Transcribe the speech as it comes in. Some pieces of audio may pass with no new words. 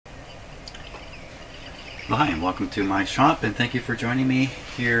Well, hi, and welcome to my shop, and thank you for joining me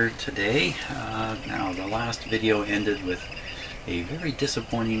here today. Now, the last video ended with a very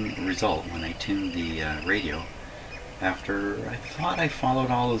disappointing result when I tuned the radio after I thought I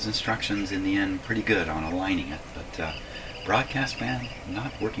followed all those instructions in the end pretty good on aligning it, but broadcast band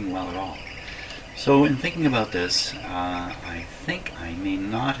not working well at all. So in thinking about this, I think I may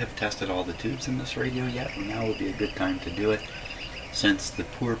not have tested all the tubes in this radio yet, and now would be a good time to do it, since the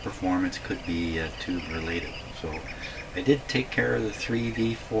poor performance could be tube related. So I did take care of the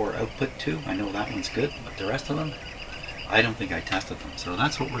 3V4 output tube. I know that one's good, but the rest of them, I don't think I tested them. So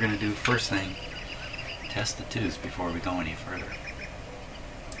that's what we're going to do first thing, test the tubes before we go any further.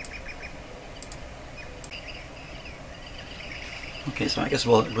 Okay, so I guess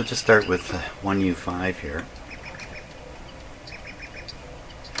we'll just start with 1U5 here.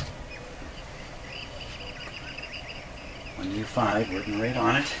 U5, working right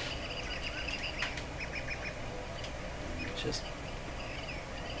on it. And just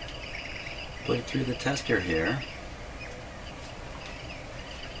play through the tester here.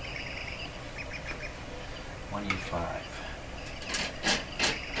 1U5.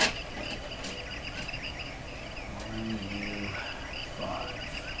 1U5.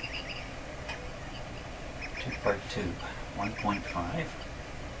 Two-part tube, 1.5.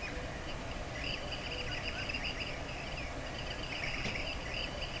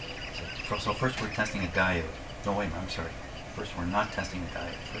 So first we're testing a diode. No, wait, I'm sorry. First we're not testing a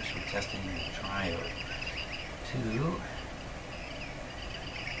diode. First we're testing the triode. 2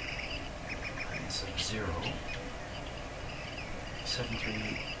 minus of 0.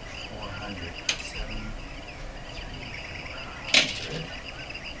 73400. 73400.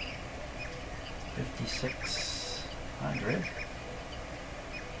 5600.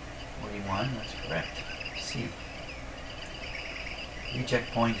 41, that's correct. C.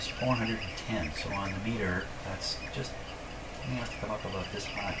 Reject point is 410, so on the meter, that's just, you have to come up about this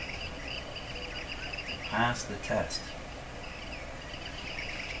high. Pass the test.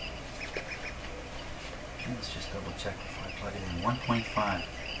 Let's just double check before I plug it in. 1.5,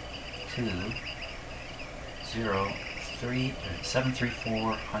 2, 0, 3,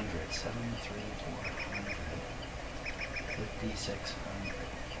 73400, 73400, 5600,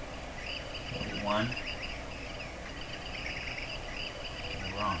 41.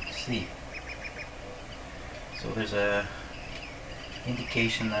 Wrong. C. So there's a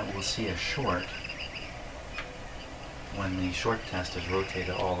indication that we'll see a short when the short test is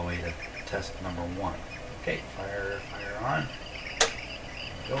rotated all the way to test number 1. Okay, fire on.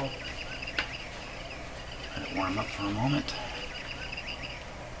 There we go. Let it warm up for a moment.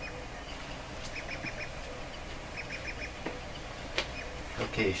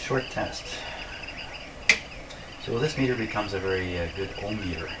 Okay, short test. So this meter becomes a very good ohm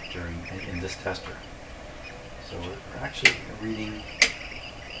meter in this tester. So we're actually reading,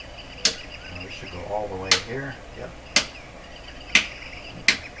 this should go all the way here, yep.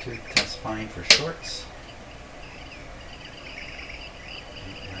 Tube test fine for shorts.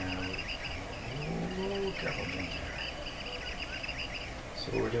 Careful there.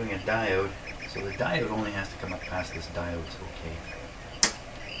 So we're doing a diode, so the diode only has to come up past this diode's okay.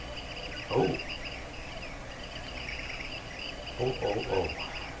 Oh! Oh.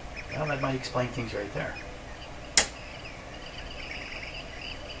 Well, that might explain things right there.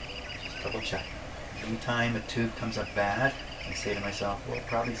 Just double check. Anytime a tube comes up bad, I say to myself, well,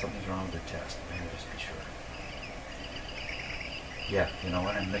 probably something's wrong with the test. Maybe just be sure. Yeah, you know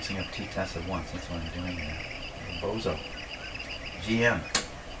what? I'm mixing up 2 tests at once. That's what I'm doing here. Bozo. GM.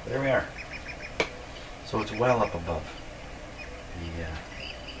 There we are. So it's well up above the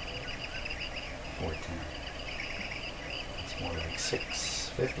 410. More like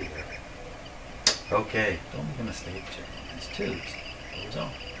 650 there. Okay, don't make a mistake checking these tubes. Bozo.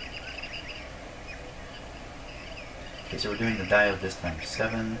 Okay, so we're doing the diode this time.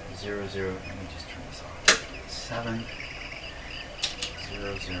 700. Let me just turn this off. 700.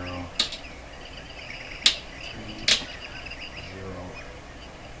 0600.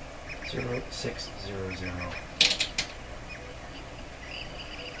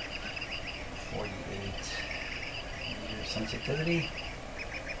 48. Sensitivity.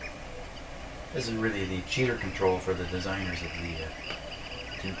 This is really the cheater control for the designers of the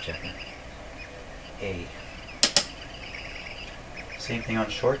tube checker. A. Same thing on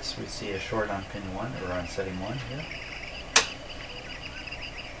shorts. We see a short on pin 1 or on setting 1 here.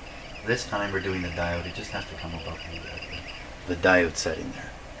 This time we're doing the diode. It just has to come above the diode setting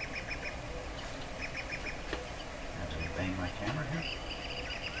there. Have to bang my camera here.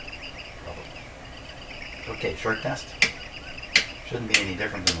 Probably. Okay, short test. Shouldn't be any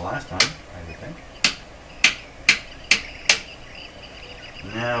different than the last time, I would think.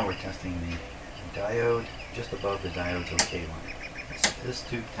 Now we're testing the diode. Just above the diode's OK line. This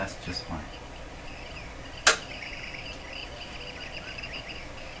tube tests just fine.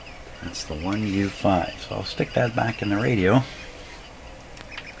 That's the 1U5. So I'll stick that back in the radio.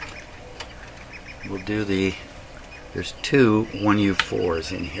 We'll do the, there's two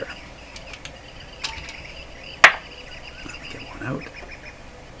 1U4s in here. Get one out.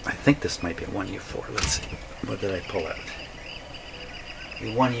 I think this might be a 1U4. Let's see. What did I pull out?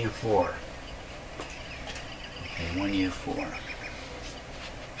 The 1U4. Okay, 1U4.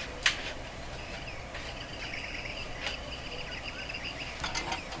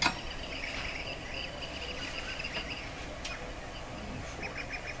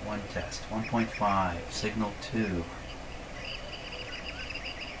 One test, 1.5, signal 2,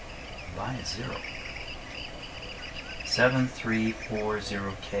 bias 0,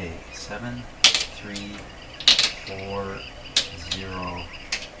 7340K,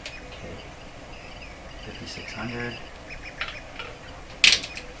 7340K, 5600,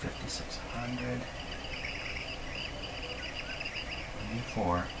 5600,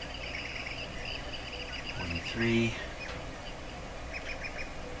 4, 43,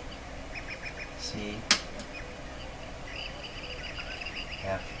 C,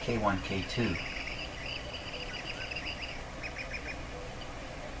 F, K1, K2.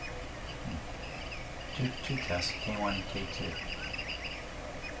 Two tests, K1 and K2.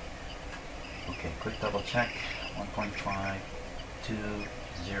 Okay, quick double check. 1.5, 2,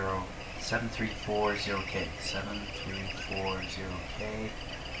 0, 7340K, 7340K,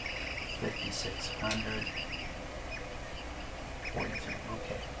 5600, 43,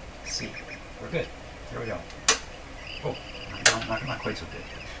 okay. C. We're good. There we go. Oh, not quite so good.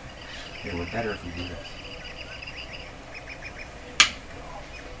 Yeah, we're better if we do this.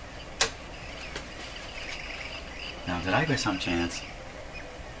 Now, did I by some chance?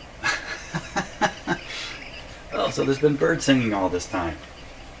 Oh, so there's been birds singing all this time.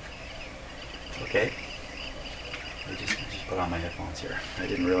 Okay. I just put on my headphones here. I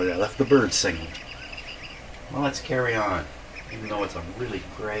didn't realize I left the birds singing. Well, let's carry on. Even though it's a really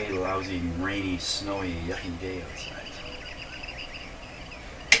gray, lousy, rainy, snowy, yucky day outside.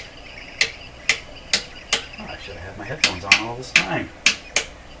 Oh, I should have had my headphones on all this time.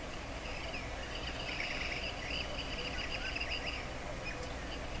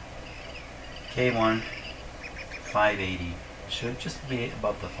 K1, 580. Should just be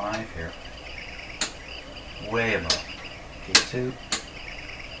above the 5 here. Way above. K2.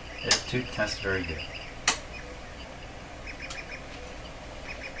 This tube tests very good.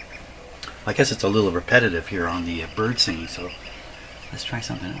 I guess it's a little repetitive here on the bird singing, so let's try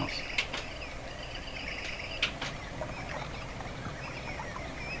something else.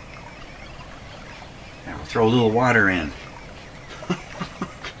 Now we'll throw a little water in.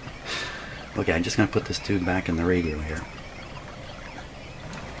 Okay, I'm just going to put this tube back in the radio here.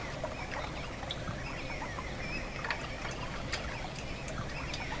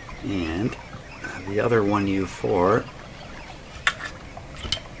 And the other 1U4.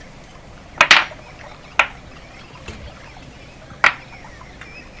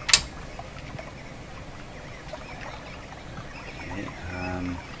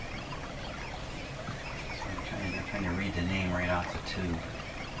 I'm trying to read the name right off the tube.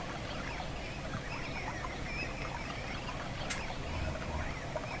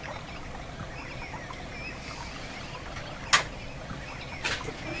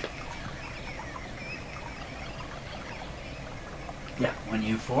 Yeah,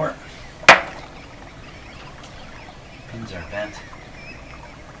 1U4. Pins are bent.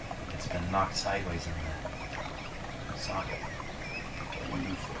 It's been knocked sideways in the socket. Okay,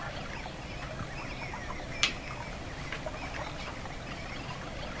 1U4.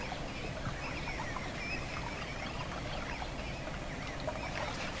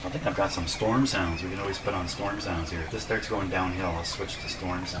 I think I've got some storm sounds. We can always put on storm sounds here. If this starts going downhill, I'll switch to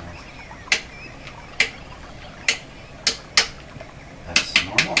storm sounds. That's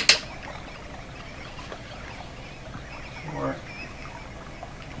normal. 4,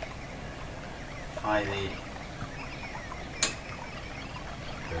 580.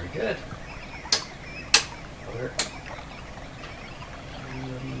 Very good. Other.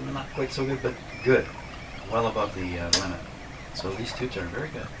 Not quite so good, but good. Well above the limit. So these tubes are very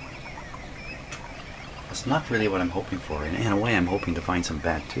good. That's not really what I'm hoping for. In a way, I'm hoping to find some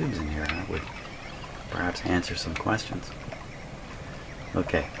bad tubes in here. That would perhaps answer some questions.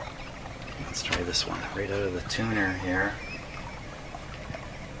 Okay, let's try this one. Right out of the tuner here.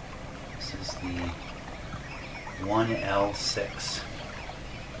 This is the 1L6.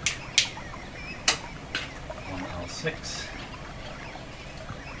 1L6.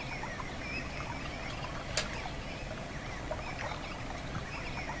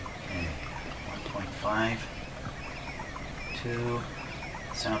 5, 2.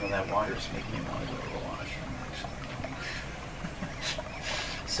 The sound of that water is making me want to go to the washroom, actually.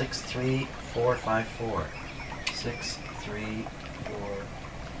 6, 3, 4, 5, 4. 6, 3, 4,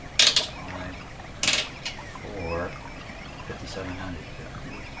 5, 4. 5,700.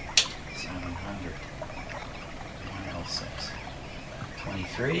 5,700. 1L6.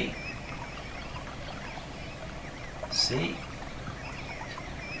 23. C.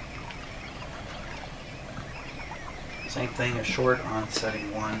 Same thing, a short on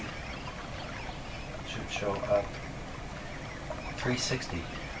setting 1 should show up 360.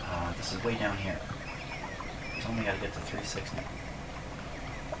 This is way down here. It's only got to get to 360.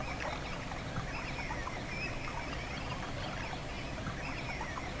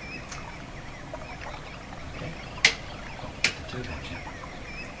 Okay. Oh, get the tube engine.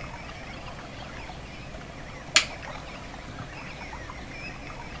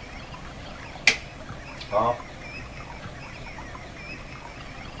 Oh.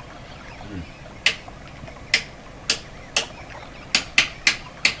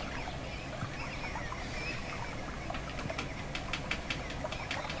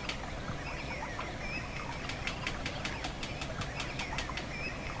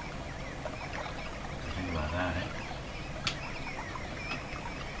 Think about that, eh?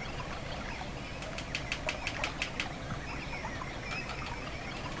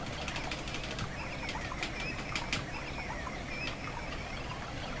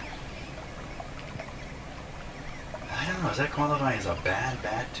 I don't know, does that qualify as a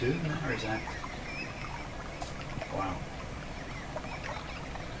bad tube now, or is that... Wow.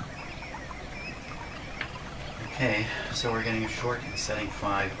 Okay, so we're getting a short in setting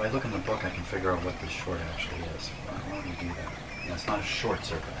 5. If I look in the book, I can figure out what this short actually is. Why don't we do that? Yeah, it's not a short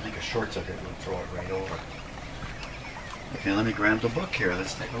circuit. I think a short circuit would throw it right over. Okay, let me grab the book here.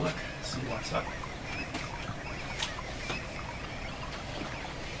 Let's take a look, see what's up.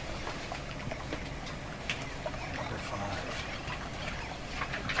 Number 5.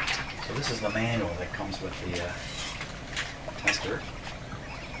 So this is the manual that comes with the tester.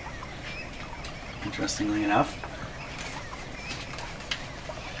 Interestingly enough,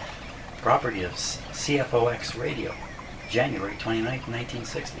 property of CFOX radio, January 29th,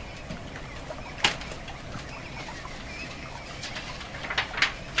 1960.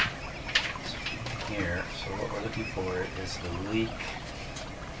 Here, so what we're looking for is the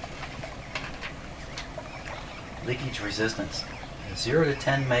leakage resistance. 0 to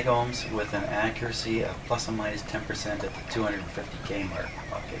 10 megohms with an accuracy of plus or minus 10% at the 250K mark.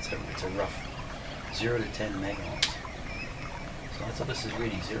 Okay, it's a rough 0 to 10 megohms. So that's what this is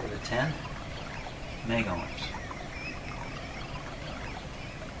reading, 0 to 10 megohms.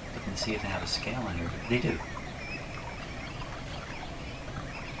 You can see if they have a scale in here. They do.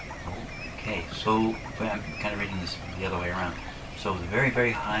 Okay, so I'm kind of reading this the other way around. So the very,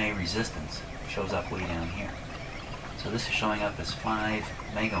 very high resistance shows up way down here. So this is showing up as 5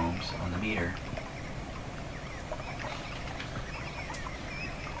 megohms on the meter.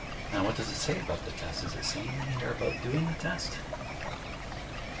 Now what does it say about the test? Does it say anything here about doing the test?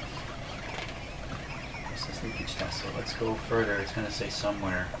 This is leakage test, so let's go further. It's going to say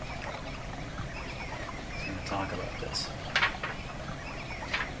somewhere. It's going to talk about this.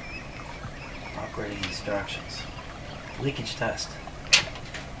 Operating instructions. Leakage test.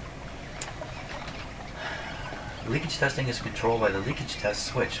 Leakage testing is controlled by the leakage test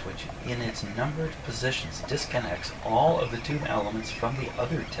switch, which in its numbered positions disconnects all of the tube elements from the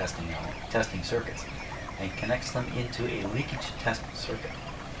other testing circuits and connects them into a leakage test circuit.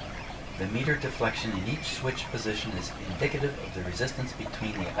 The meter deflection in each switch position is indicative of the resistance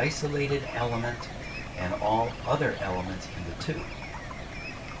between the isolated element and all other elements in the tube.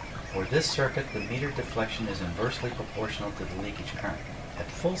 For this circuit, the meter deflection is inversely proportional to the leakage current. At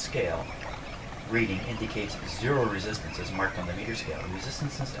full scale, reading indicates 0 resistance as marked on the meter scale.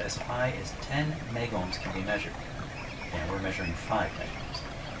 Resistances as high as 10 megohms can be measured. And we're measuring 5 megohms.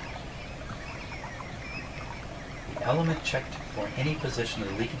 The element checked for any position of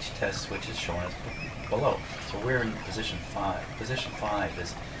the leakage test switch is shown as below. So we're in position 5. Position 5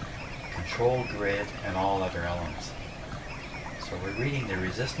 is control grid and all other elements. So we're reading the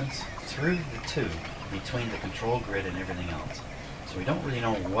resistance through the tube between the control grid and everything else. So we don't really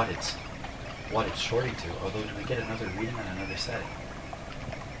know what it's shorting to, although do we get another reading on another setting?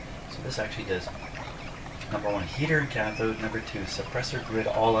 So this actually does number 1, heater and cathode, number 2, suppressor grid,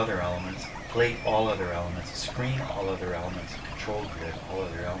 all other elements, plate, all other elements, screen, all other elements, control grid, all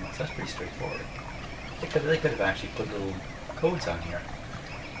other elements. That's pretty straightforward. They could have actually put little codes on here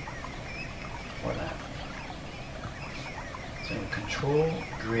for that. So So control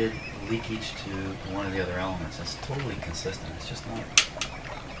grid leakage to one of the other elements. It's totally consistent. It's just not,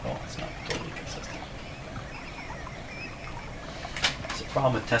 well, it's not totally consistent. It's a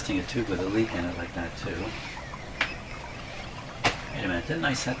problem with testing a tube with a leak in it like that too. Wait a minute, didn't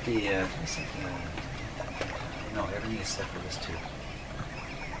I set the, no, everything is set for this tube.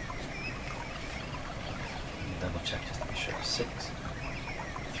 Let me double check just to be sure. 6,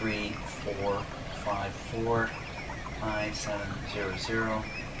 3, 4, 5, 4, 5, 7, 0, 0.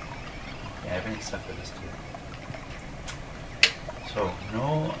 Yeah, everything's set for this tube. So,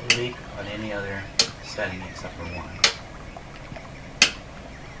 no leak on any other setting except for one.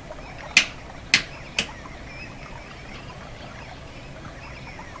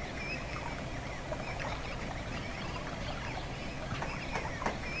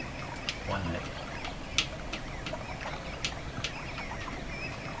 One leak.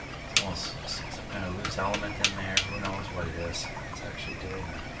 It's almost some kind of loose element in there. Who knows what it is? It's actually doing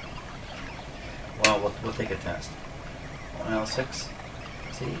that. Well, we'll take a test. 1L6,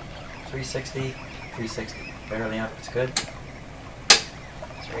 see, 360, 360. Barely up, it's good.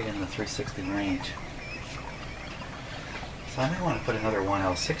 It's right in the 360 range. So I may want to put another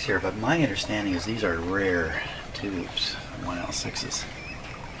 1L6 here, but my understanding is these are rare tubes, 1L6s.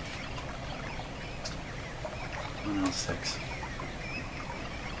 1L6.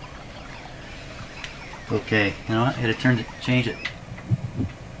 Okay, you know what? I had to change it.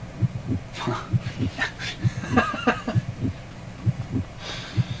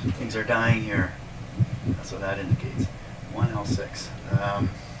 Things are dying here. That's what that indicates. 1L6.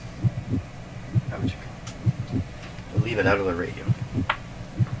 We'll leave it out of the radio.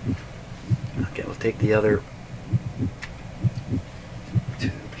 Okay, we'll take the other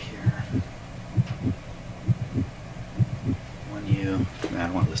tube here. 1U. I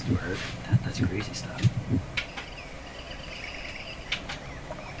don't want to listen to her. That's crazy stuff.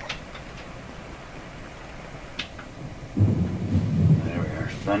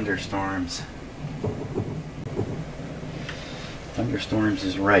 Thunderstorms. Thunderstorms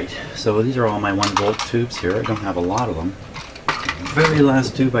is right. So these are all my 1-volt tubes here. I don't have a lot of them. The very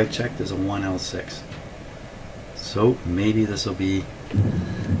last tube I checked is a 1L6. So maybe this will be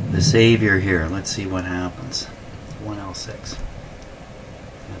the savior here. Let's see what happens. 1L6.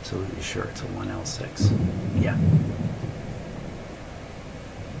 Absolutely sure it's a 1L6. Yeah.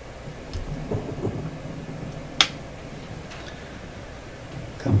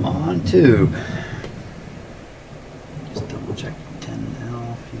 Come on, tube. Just double check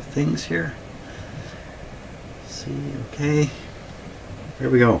 10L, a few things here. See, okay. Here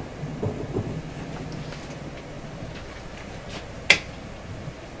we go.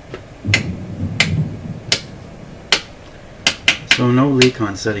 So no leak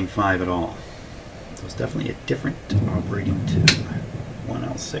on setting 5 at all. So it's definitely a different operating tube.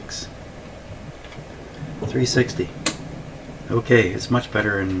 1L6. 360. Okay, it's much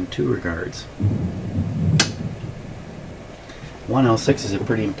better in two regards. 1L6 is a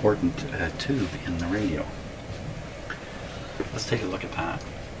pretty important tube in the radio. Let's take a look at that.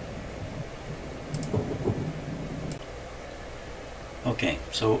 Okay,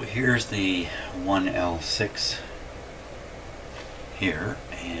 so here's the 1L6 here,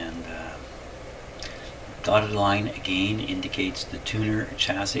 and dotted line again indicates the tuner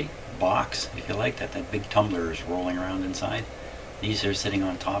chassis box, if you like, that big tumbler is rolling around inside. These are sitting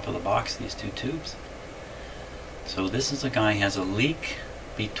on top of the box, these two tubes. So this is a guy who has a leak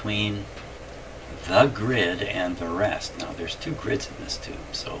between the grid and the rest. Now there's two grids in this tube,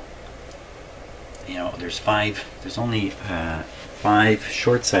 so you know there's only 5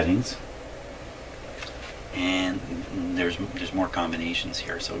 short settings, and there's more combinations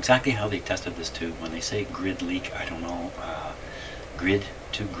here. So exactly how they tested this tube, when they say grid leak, I don't know, grid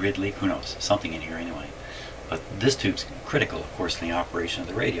to grid leak, who knows, something in here anyway. But this tube's critical, of course, in the operation of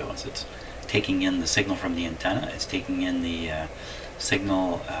the radio, as it's taking in the signal from the antenna, it's taking in the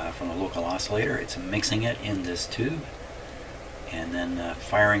signal from the local oscillator, it's mixing it in this tube, and then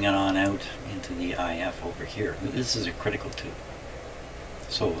firing it on out into the IF over here. This is a critical tube.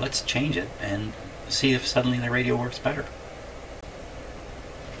 So let's change it and see if suddenly the radio works better.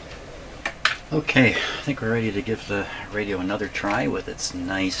 Okay, I think we're ready to give the radio another try with its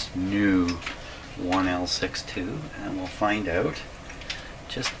nice new 1L6 tube, and we'll find out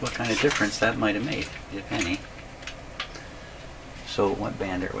just what kind of difference that might have made, if any. So what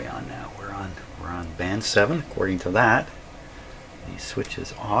band are we on now? We're on band 7, according to that. The switch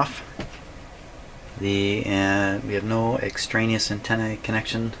is off. We have no extraneous antenna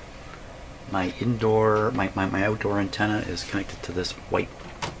connection. My outdoor antenna is connected to this white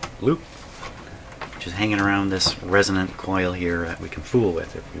loop. which is hanging around this resonant coil here that we can fool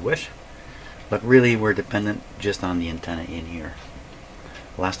with if we wish. But really we're dependent just on the antenna in here.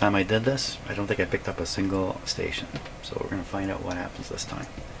 Last time I did this, I don't think I picked up a single station. So we're going to find out what happens this time.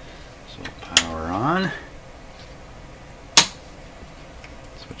 So power on.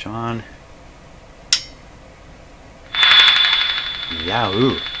 Switch on.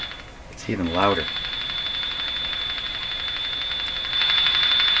 Yahoo! It's even louder.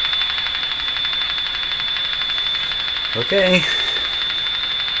 Okay.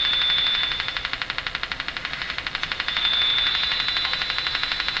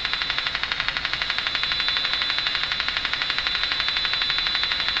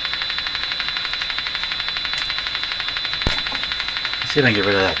 Let's see if I can get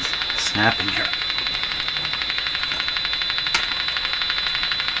rid of that snapping here.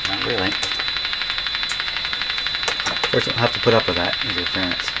 Not really. Of course, I'll have to put up with that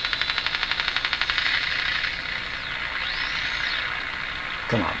interference.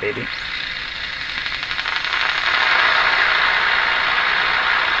 Come on, baby.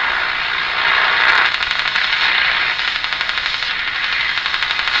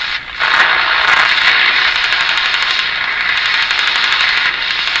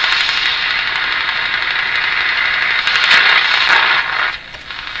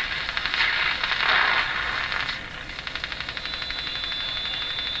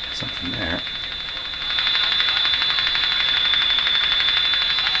 Something there.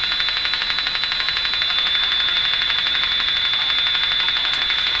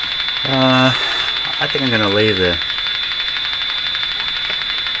 I think I'm going to lay the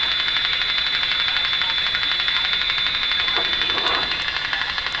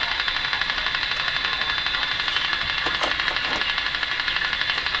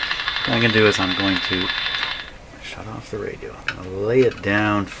what I'm going to do is I'm going to shut off the radio. I'm going to lay it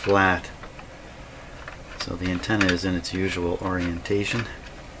down flat so the antenna is in its usual orientation.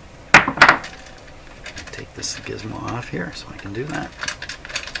 Take this gizmo off here so I can do that.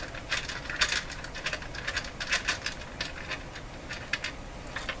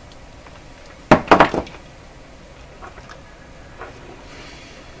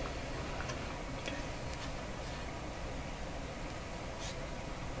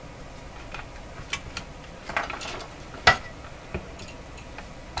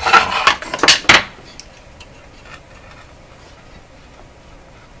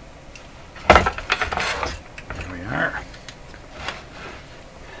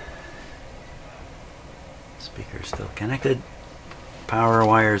 Speaker's still connected. Power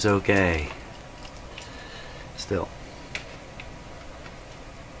wire's okay. Still.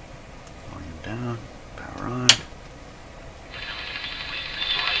 Volume down. Power on.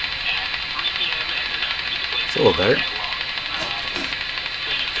 It's a little better.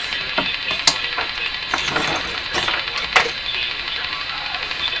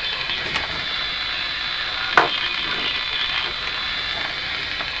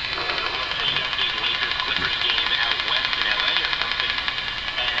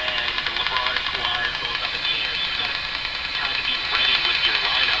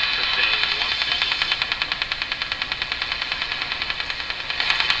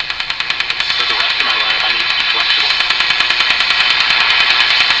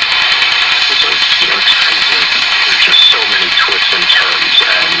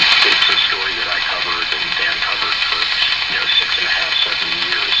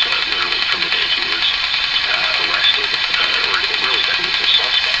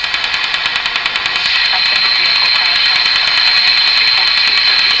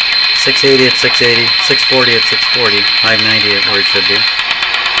 .680 at 680, 640 at 640, 590 at where it should be.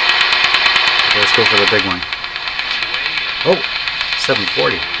 Let's go for the big one. Oh,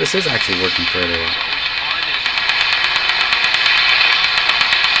 740. This is actually working fairly well.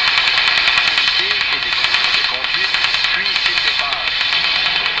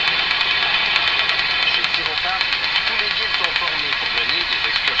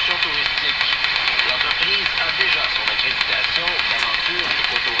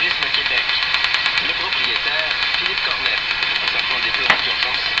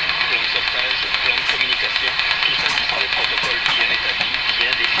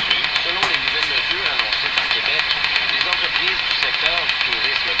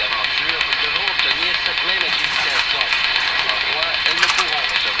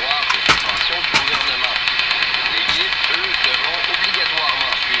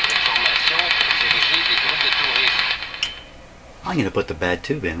 I'm going to put the bad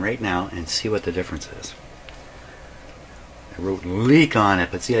tube in right now and see what the difference is. I wrote leak on it,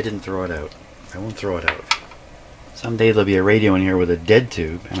 but see, I didn't throw it out. I won't throw it out. Someday there'll be a radio in here with a dead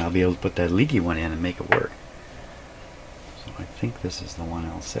tube, and I'll be able to put that leaky one in and make it work. So I think this is the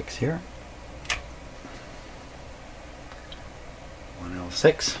 1L6 here.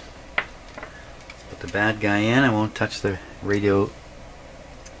 1L6. Put the bad guy in. I won't touch the radio,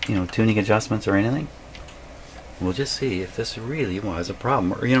 tuning adjustments or anything. We'll just see if this really was a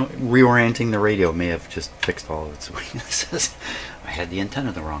problem. Or, reorienting the radio may have just fixed all of its weaknesses. I had the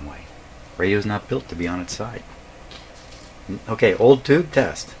antenna the wrong way. Radio's not built to be on its side. Okay, old tube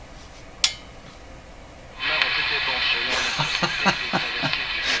test.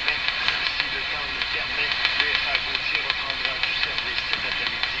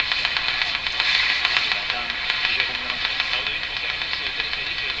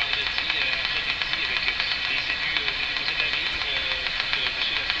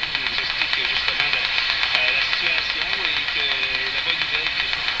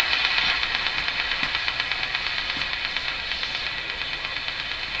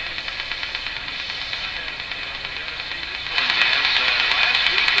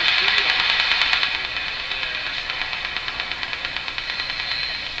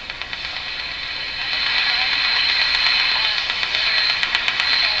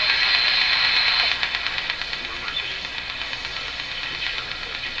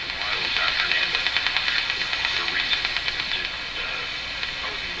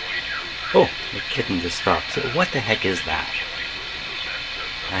 Oh, the kitten just stopped. So what the heck is that?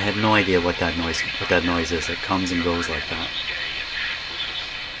 I have no idea what that noise is. It comes and goes like that.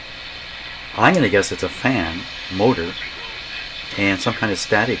 I'm going to guess it's a fan, motor, and some kind of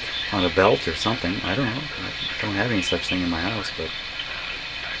static on a belt or something. I don't know. I don't have any such thing in my house, but...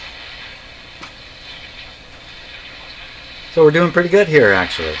 So we're doing pretty good here,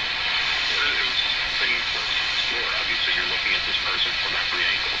 actually.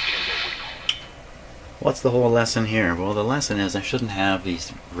 What's the whole lesson here? Well, the lesson is I shouldn't have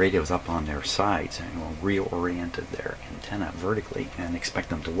these radios up on their sides and reoriented their antenna vertically and expect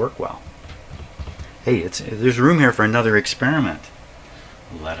them to work well. Hey, there's room here for another experiment.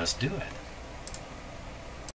 Let us do it.